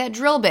need to buy that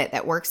drill bit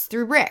that works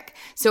through brick.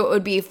 So it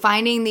would be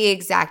finding the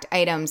exact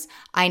items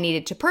I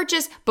needed to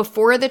purchase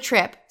before the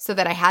trip so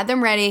that I had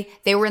them ready.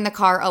 They were in the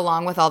car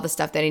along with all the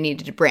stuff that I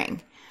needed to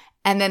bring.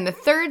 And then the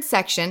third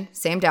section,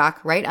 same doc,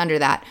 right under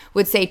that,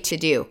 would say to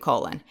do, :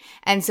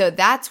 And so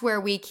that's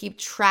where we keep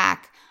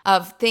track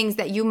of things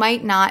that you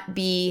might not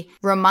be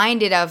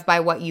reminded of by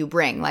what you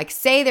bring. Like,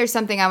 say there's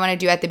something I want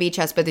to do at the beach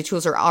house, but the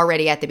tools are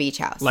already at the beach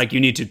house. Like you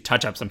need to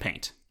touch up some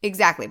paint.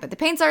 Exactly. But the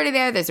paint's already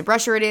there. There's a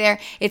brush already there.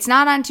 It's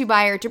not on to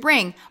buy or to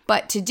bring,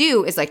 but to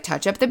do is like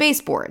touch up the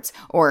baseboards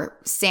or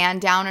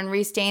sand down and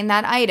restain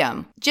that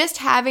item. Just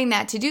having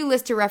that to-do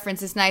list to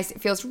reference is nice.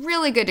 It feels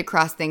really good to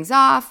cross things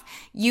off.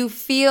 You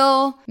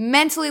feel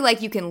mentally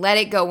like you can let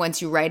it go once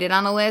you write it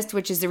on a list,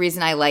 which is the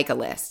reason I like a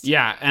list.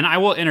 Yeah, and I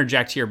will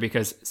interject here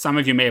because some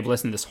of you may have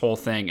listened to this whole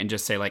thing and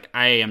just say like,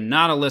 I am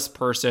not a list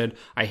person.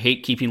 I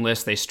hate keeping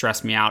lists. They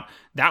stress me out.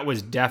 That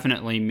was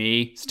definitely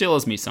me. Still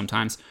is me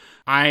sometimes.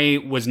 I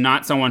was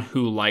not someone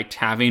who liked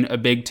having a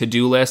big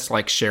to-do list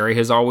like Sherry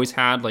has always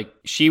had. Like,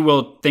 she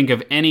will think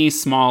of any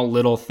small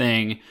little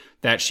thing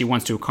that she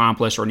wants to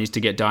accomplish or needs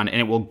to get done,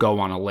 and it will go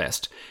on a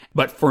list.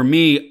 But for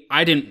me,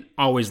 I didn't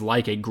always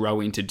like a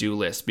growing to-do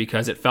list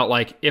because it felt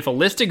like if a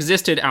list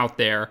existed out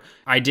there,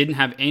 I didn't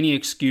have any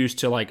excuse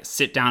to like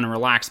sit down and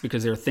relax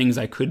because there are things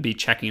I could be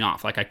checking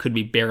off. Like, I could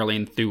be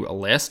barreling through a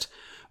list.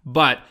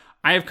 But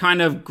I have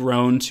kind of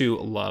grown to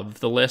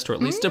love the list, or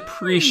at least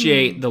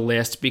appreciate the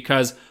list,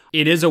 because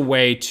it is a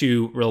way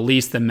to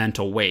release the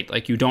mental weight.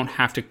 Like, you don't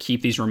have to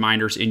keep these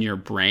reminders in your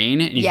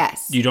brain.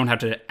 Yes. You don't have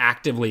to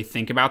actively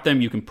think about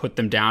them. You can put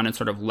them down and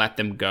sort of let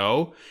them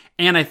go.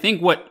 And I think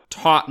what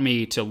taught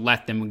me to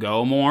let them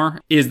go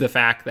more is the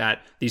fact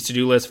that these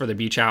to-do lists for the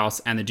beach house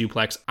and the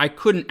duplex, I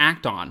couldn't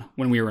act on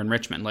when we were in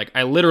Richmond. Like,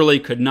 I literally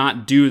could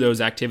not do those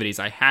activities.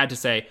 I had to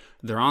say,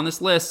 they're on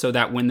this list so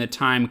that when the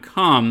time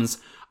comes,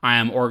 I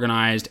am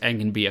organized and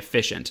can be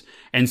efficient.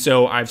 And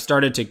so I've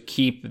started to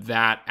keep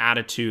that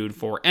attitude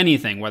for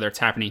anything, whether it's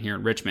happening here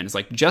in Richmond. It's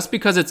like, just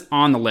because it's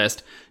on the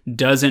list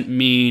doesn't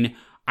mean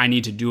I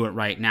need to do it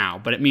right now.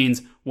 But it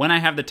means when I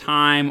have the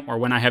time or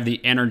when I have the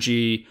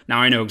energy, now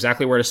I know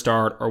exactly where to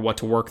start or what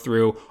to work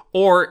through.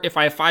 Or if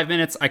I have 5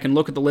 minutes, I can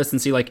look at the list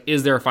and see, like,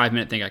 is there a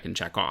 5-minute thing I can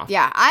check off?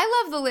 Yeah,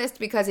 I love the list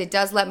because it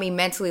does let me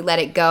mentally let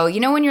it go.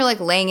 You know, when you're like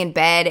laying in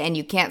bed and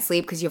you can't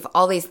sleep because you have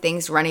all these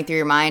things running through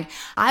your mind,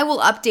 I will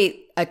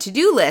update a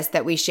to-do list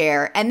that we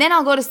share, and then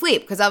I'll go to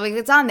sleep because I'll be,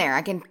 it's on there.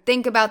 I can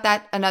think about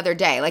that another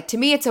day. Like, to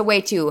me, it's a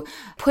way to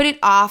put it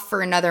off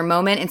for another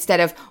moment instead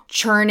of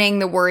churning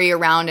the worry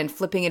around and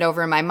flipping it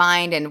over in my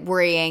mind and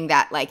worrying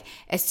that, like,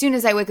 as soon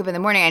as I wake up in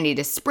the morning, I need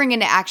to spring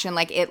into action.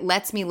 Like, it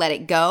lets me let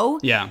it go.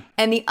 Yeah.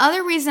 And the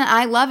other reason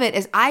I love it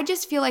is I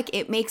just feel like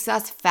it makes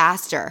us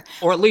faster.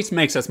 Or at least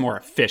makes us more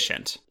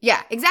efficient.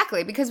 Yeah,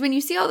 exactly. Because when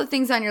you see all the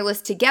things on your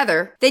list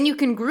together, then you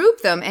can group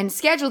them and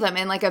schedule them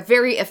in like a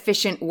very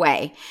efficient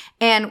way.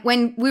 And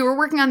when we were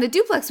working on the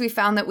duplex, we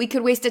found that we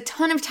could waste a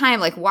ton of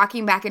time like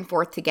walking back and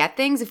forth to get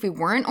things if we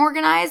weren't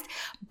organized.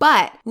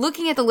 But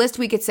looking at the list,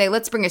 we could say,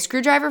 let's bring a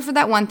screwdriver for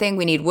that one thing.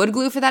 We need wood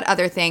glue for that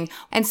other thing.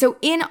 And so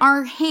in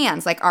our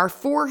hands, like our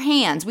 4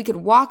 hands, we could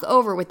walk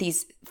over with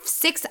these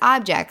 6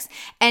 objects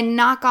and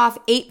knock off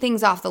 8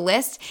 things off the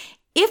list.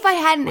 If I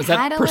hadn't Was had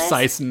that a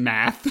precise list,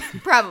 math?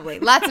 probably.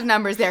 Lots of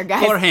numbers there,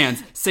 guys. 4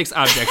 hands, 6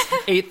 objects,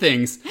 8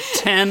 things,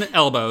 10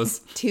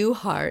 elbows. 2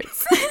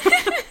 hearts.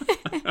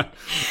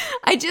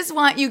 I just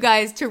want you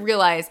guys to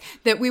realize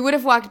that we would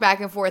have walked back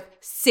and forth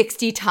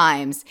 60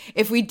 times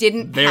if we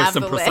didn't have the list. There's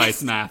some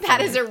precise math.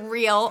 That is a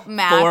real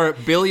math. 4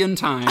 billion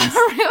times.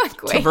 Real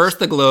quick. Traverse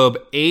the globe,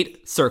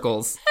 8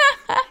 circles.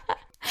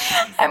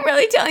 I'm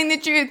really telling the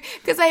truth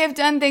because I have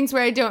done things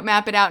where I don't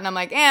map it out and I'm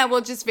like,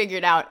 we'll just figure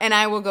it out. And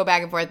I will go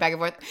back and forth, back and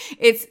forth.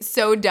 It's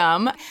so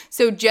dumb.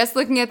 So just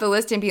looking at the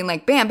list and being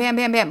like, bam, bam,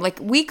 bam, bam. Like,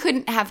 we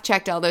couldn't have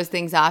checked all those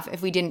things off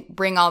if we didn't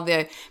bring all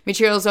the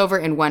materials over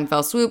in one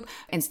fell swoop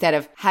instead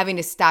of having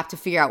to stop to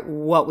figure out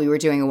what we were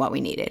doing and what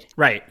we needed.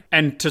 Right.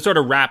 And to sort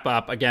of wrap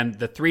up, again,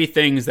 the 3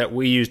 things that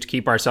we use to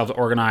keep ourselves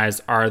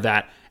organized are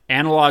that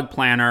analog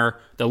planner,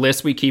 the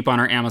list we keep on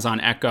our Amazon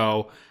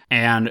Echo,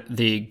 and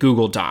the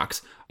Google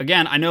Docs.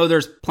 Again, I know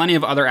there's plenty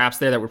of other apps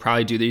there that would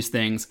probably do these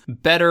things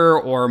better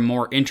or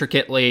more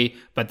intricately,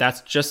 but that's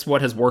just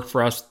what has worked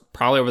for us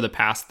probably over the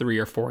past 3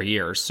 or 4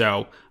 years.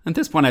 So at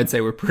this point, I'd say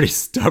we're pretty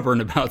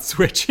stubborn about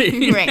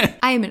switching. Right.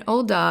 I am an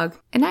old dog,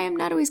 and I am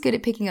not always good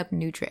at picking up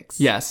new tricks.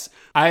 Yes.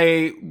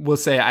 I will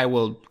say I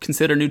will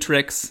consider new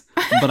tricks,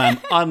 but I'm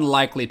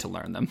unlikely to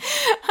learn them.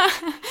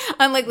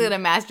 Unlikely to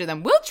master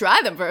them. We'll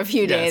try them for a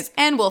few days,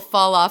 and we'll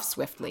fall off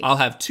swiftly. I'll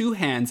have 2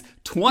 hands,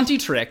 20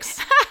 tricks,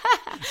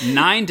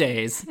 9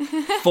 days,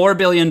 $4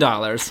 billion.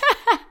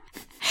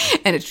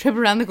 And a trip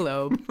around the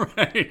globe.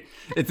 Right.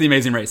 It's The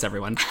Amazing Race,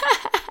 everyone.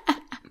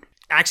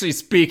 Actually,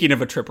 speaking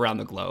of a trip around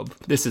the globe,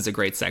 this is a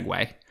great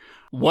segue.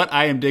 What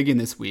I am digging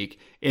this week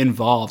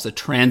involves a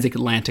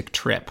transatlantic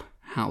trip.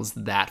 How's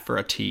that for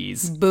a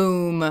tease?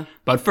 Boom.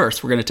 But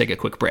first, we're going to take a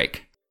quick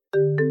break.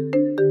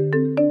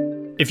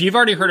 If you've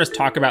already heard us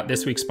talk about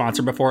this week's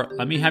sponsor before,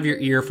 let me have your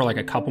ear for like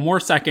a couple more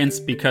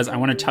seconds because I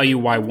want to tell you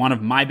why one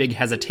of my big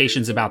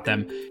hesitations about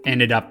them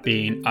ended up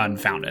being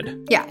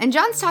unfounded. Yeah, and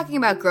John's talking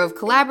about Grove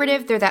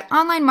Collaborative. They're that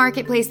online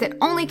marketplace that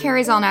only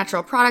carries all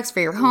natural products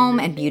for your home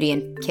and beauty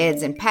and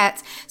kids and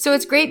pets. So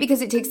it's great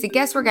because it takes the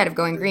guesswork out of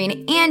going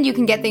green and you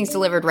can get things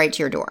delivered right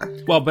to your door.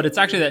 Well, but it's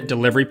actually that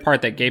delivery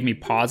part that gave me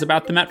pause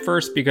about them at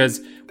first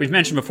because we've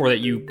mentioned before that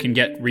you can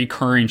get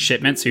recurring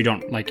shipments so you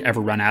don't like ever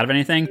run out of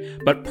anything.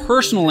 But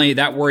personally,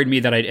 that worried me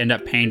that I'd end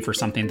up paying for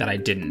something that I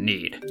didn't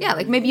need. Yeah,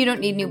 like maybe you don't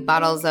need new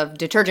bottles of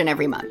detergent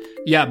every month.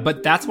 Yeah,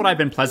 but that's what I've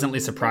been pleasantly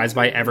surprised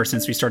by ever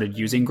since we started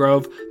using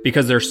Grove,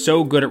 because they're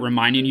so good at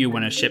reminding you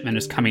when a shipment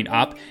is coming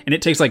up, and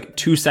it takes like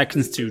 2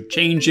 seconds to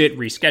change it,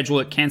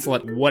 reschedule it, cancel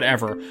it,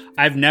 whatever.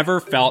 I've never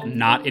felt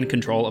not in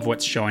control of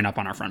what's showing up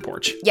on our front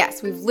porch.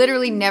 Yes, we've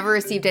literally never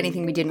received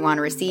anything we didn't want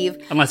to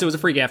receive. Unless it was a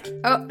free gift.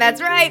 Oh,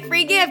 that's right,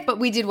 free gift, but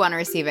we did want to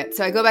receive it.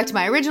 So I go back to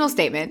my original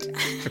statement.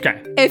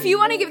 Okay. If you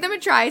want to give them a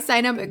try,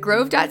 sign up at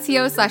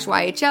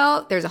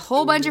grove.co/YHL. There's a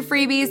whole bunch of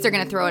freebies. They're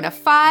going to throw in a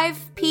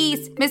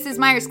 5-piece Mrs.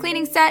 Myers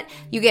cleaning set.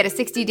 You get a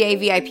 60-day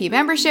VIP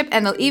membership,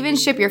 and they'll even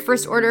ship your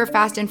first order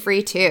fast and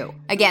free too.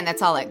 Again,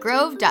 that's all at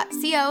grove.co/YHL.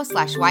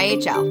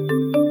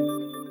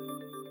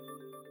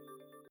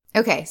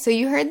 Okay, so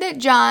you heard that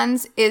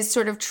John's is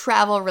sort of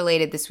travel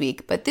related this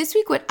week, but this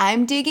week what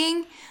I'm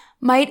digging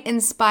might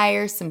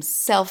inspire some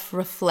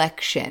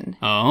self-reflection.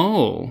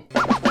 Oh.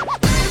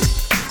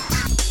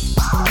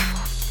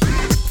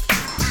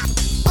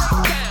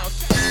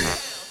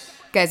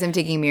 Guys, I'm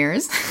digging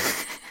mirrors.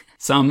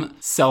 Some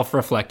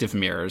self-reflective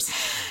mirrors.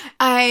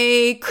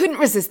 I couldn't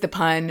resist the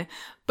pun,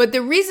 but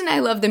the reason I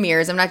love the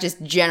mirrors, I'm not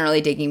just generally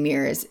digging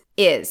mirrors,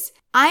 is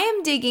I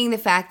am digging the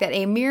fact that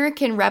a mirror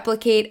can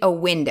replicate a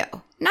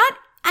window. Not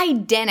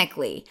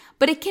identically,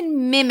 but it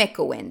can mimic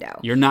a window.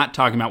 You're not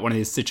talking about one of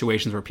these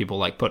situations where people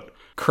like put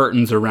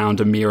curtains around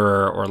a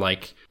mirror or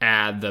like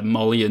add the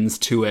mullions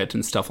to it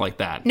and stuff like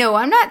that. No,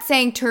 I'm not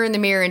saying turn the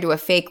mirror into a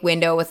fake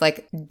window with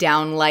like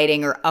down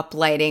lighting or up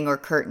lighting or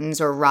curtains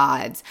or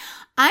rods.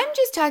 I'm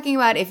just talking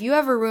about if you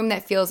have a room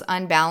that feels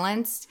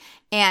unbalanced,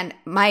 and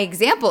my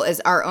example is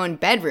our own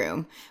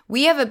bedroom.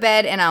 We have a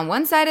bed, and on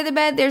one side of the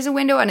bed, there's a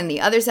window, and on the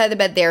other side of the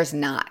bed, there's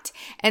not.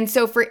 And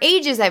so for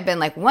ages, I've been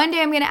like, one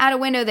day I'm going to add a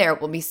window there.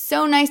 It will be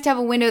so nice to have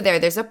a window there.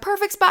 There's a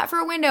perfect spot for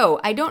a window.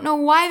 I don't know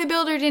why the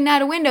builder didn't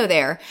add a window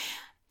there.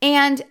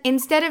 And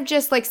instead of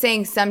just like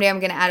saying someday I'm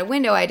going to add a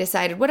window, I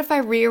decided, what if I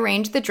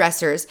rearrange the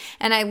dressers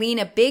and I lean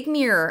a big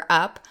mirror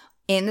up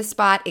in the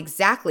spot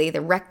exactly,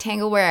 the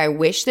rectangle where I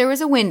wish there was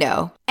a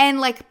window.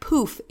 And like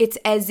poof, it's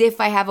as if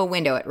I have a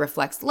window. It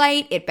reflects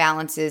light, it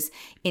balances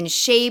in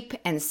shape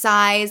and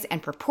size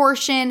and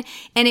proportion,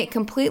 and it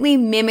completely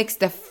mimics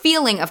the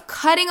feeling of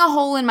cutting a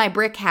hole in my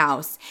brick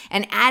house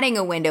and adding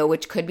a window,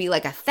 which could be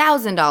like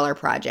 $1,000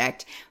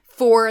 project,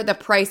 for the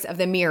price of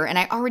the mirror. And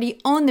I already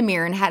own the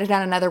mirror and had it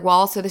on another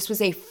wall. So this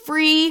was a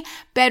free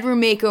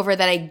bedroom makeover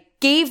that I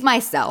gave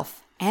myself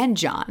and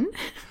John.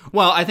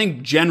 Well, I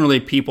think generally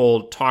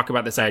people talk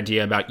about this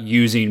idea about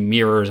using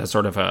mirrors as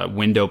sort of a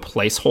window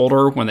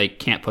placeholder when they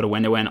can't put a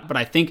window in. But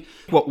I think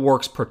what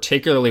works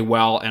particularly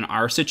well in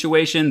our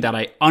situation that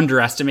I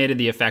underestimated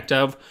the effect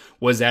of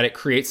was that it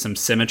creates some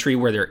symmetry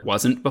where there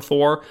wasn't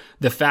before.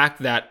 The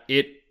fact that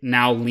it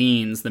now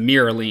leans, the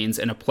mirror leans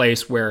in a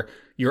place where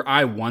your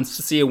eye wants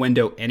to see a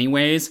window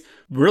anyways,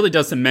 really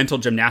does some mental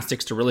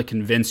gymnastics to really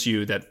convince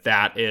you that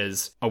that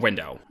is a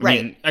window. Right.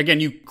 I mean, again,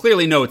 you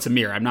clearly know it's a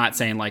mirror. I'm not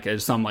saying like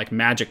there's some like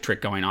magic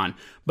trick going on,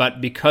 but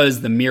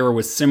because the mirror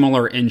was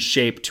similar in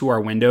shape to our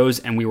windows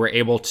and we were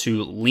able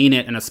to lean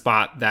it in a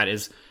spot that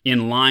is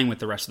in line with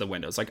the rest of the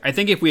windows. Like I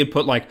think if we had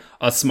put like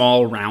a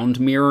small round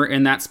mirror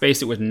in that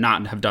space, it would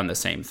not have done the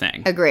same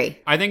thing. Agree.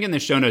 I think in the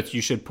show notes,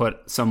 you should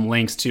put some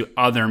links to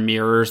other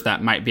mirrors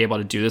that might be able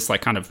to do this,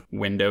 like kind of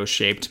window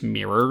shaped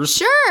mirrors.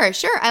 Sure.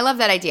 I love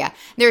that idea.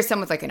 There's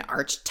some with like an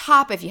arched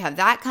top. If you have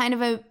that kind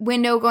of a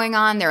window going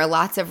on, there are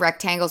lots of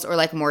rectangles or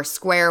like more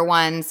square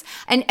ones.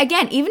 And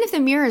again, even if the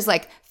mirror is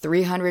like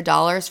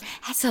 $300,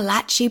 that's a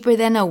lot cheaper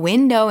than a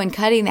window and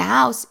cutting the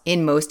house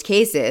in most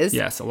cases.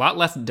 Yes, a lot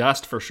less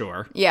dust for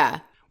sure.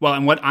 Yeah. Well,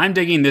 and what I'm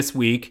digging this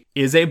week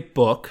is a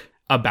book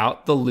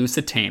about the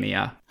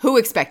Lusitania. Who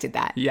expected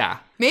that? Yeah.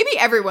 Maybe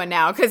everyone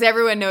now, because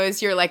everyone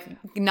knows your like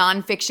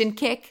nonfiction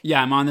kick.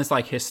 Yeah, I'm on this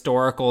like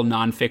historical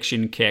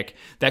nonfiction kick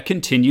that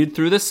continued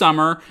through the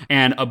summer.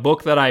 And a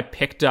book that I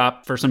picked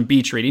up for some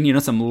beach reading,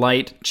 some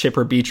light,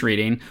 chipper beach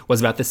reading,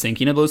 was about the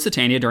sinking of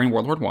Lusitania during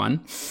World War I.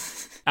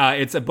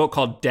 It's a book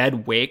called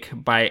Dead Wake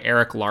by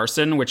Erik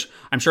Larson, which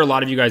I'm sure a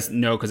lot of you guys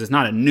know because it's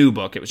not a new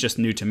book. It was just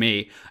new to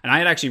me. And I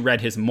had actually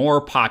read his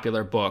more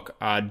popular book,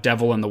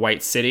 Devil in the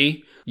White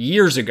City,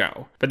 years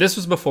ago. But this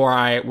was before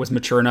I was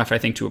mature enough, I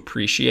think, to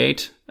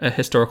appreciate a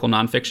historical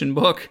nonfiction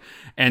book.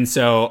 And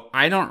so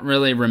I don't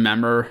really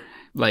remember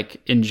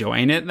like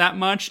enjoying it that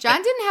much.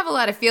 John didn't have a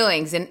lot of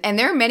feelings, and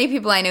there are many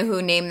people I know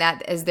who name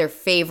that as their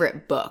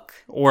favorite book.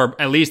 Or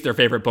at least their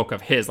favorite book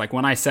of his. Like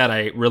when I said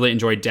I really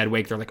enjoyed Dead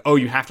Wake, they're like, oh,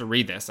 you have to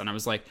read this. And I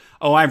was like,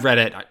 oh, I've read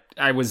it.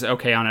 I was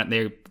okay on it.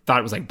 They thought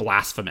it was like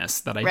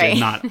blasphemous that I did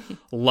not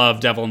love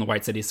Devil in the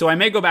White City. So I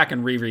may go back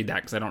and reread that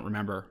because I don't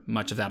remember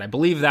much of that. I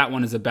believe that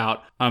one is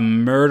about a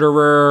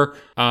murderer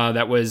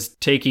that was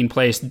taking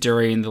place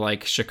during the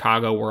like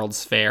Chicago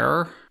World's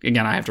Fair.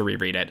 Again, I have to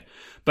reread it.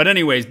 But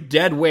anyways,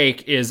 Dead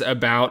Wake is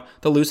about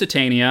the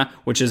Lusitania,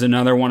 which is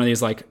another one of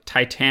these like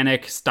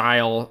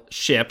Titanic-style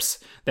ships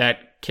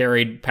that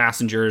carried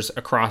passengers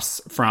across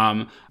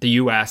from the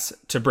U.S.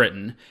 to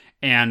Britain.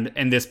 And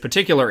in this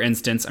particular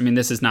instance, I mean,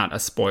 this is not a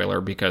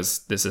spoiler because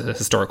this is a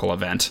historical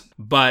event,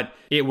 but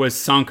it was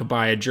sunk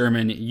by a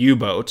German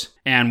U-boat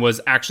and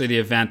was actually the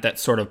event that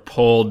sort of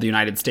pulled the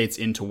United States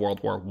into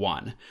World War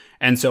I.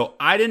 And so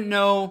I didn't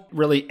know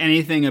really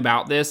anything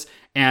about this.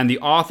 And the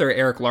author,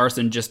 Erik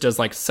Larson, just does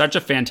like such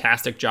a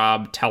fantastic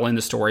job telling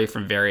the story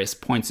from various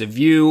points of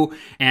view.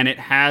 And it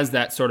has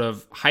that sort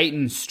of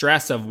heightened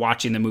stress of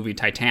watching the movie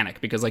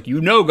Titanic because like,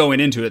 you know, going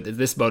into it that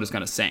this boat is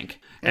going to sink.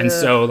 And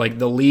so like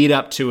the lead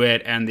up to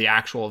it and the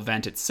actual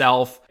event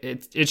itself,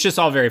 it's just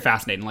all very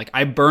fascinating. Like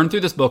I burned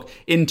through this book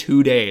in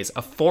 2 days,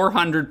 a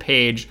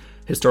 400-page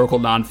historical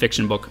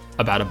nonfiction book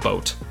about a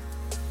boat.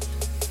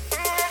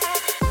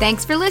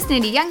 Thanks for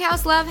listening to Young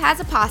House Love Has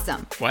a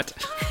Possum. What?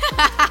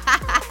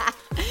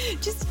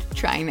 Just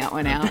trying that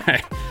one out.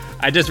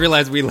 I just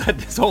realized we let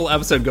this whole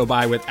episode go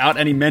by without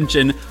any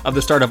mention of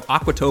the start of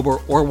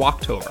Aquatober or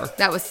Walktober.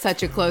 That was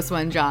such a close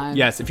one, John.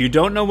 Yes, if you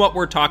don't know what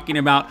we're talking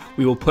about,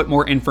 we will put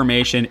more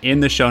information in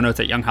the show notes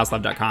at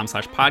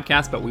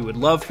younghouselove.com/podcast, but we would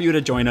love for you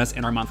to join us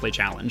in our monthly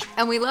challenge.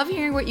 And we love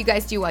hearing what you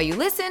guys do while you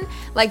listen,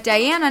 like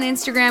Diane on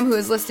Instagram, who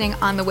is listening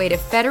on the way to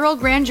federal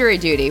grand jury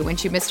duty when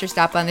she missed her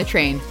stop on the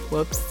train.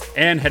 Whoops.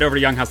 And head over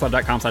to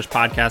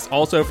younghouselove.com/podcast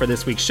also for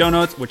this week's show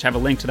notes, which have a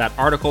link to that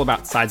article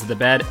about sides of the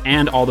bed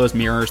and all those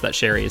mirrors that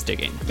Sherry is digging.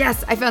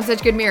 Yes, I found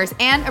such good mirrors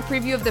and a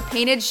preview of the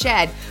painted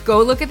shed.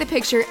 Go look at the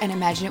picture and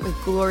imagine it with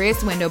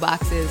glorious window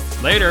boxes.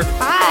 Later.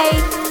 Bye.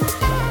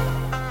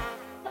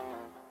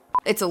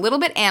 It's a little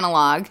bit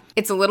analog.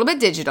 It's a little bit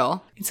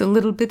digital. It's a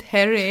little bit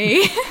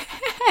hairy.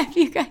 Have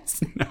you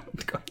guys? No,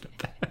 go ahead with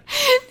that.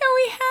 No,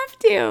 we have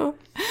to.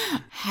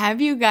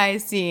 Have you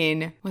guys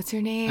seen, what's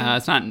her name?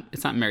 It's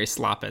not Mary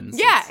Sloppins.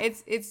 Yeah,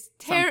 it's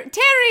Terry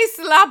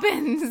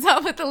Sloppins.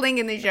 I'll put the link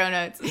in the show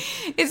notes.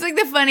 It's like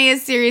the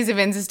funniest series of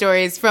Insta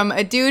stories from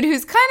a dude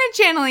who's kind of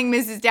channeling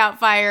Mrs.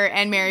 Doubtfire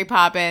and Mary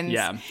Poppins.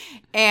 Yeah.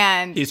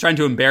 And he's trying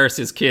to embarrass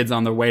his kids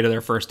on their way to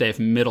their first day of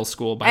middle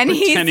school by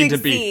pretending to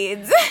be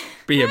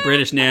a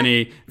British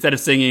nanny. Instead of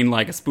singing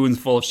like a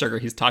spoonful of sugar,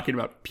 he's talking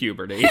about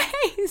puberty.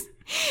 He's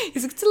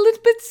it's a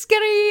little bit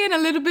scary and a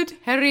little bit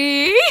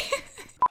hairy.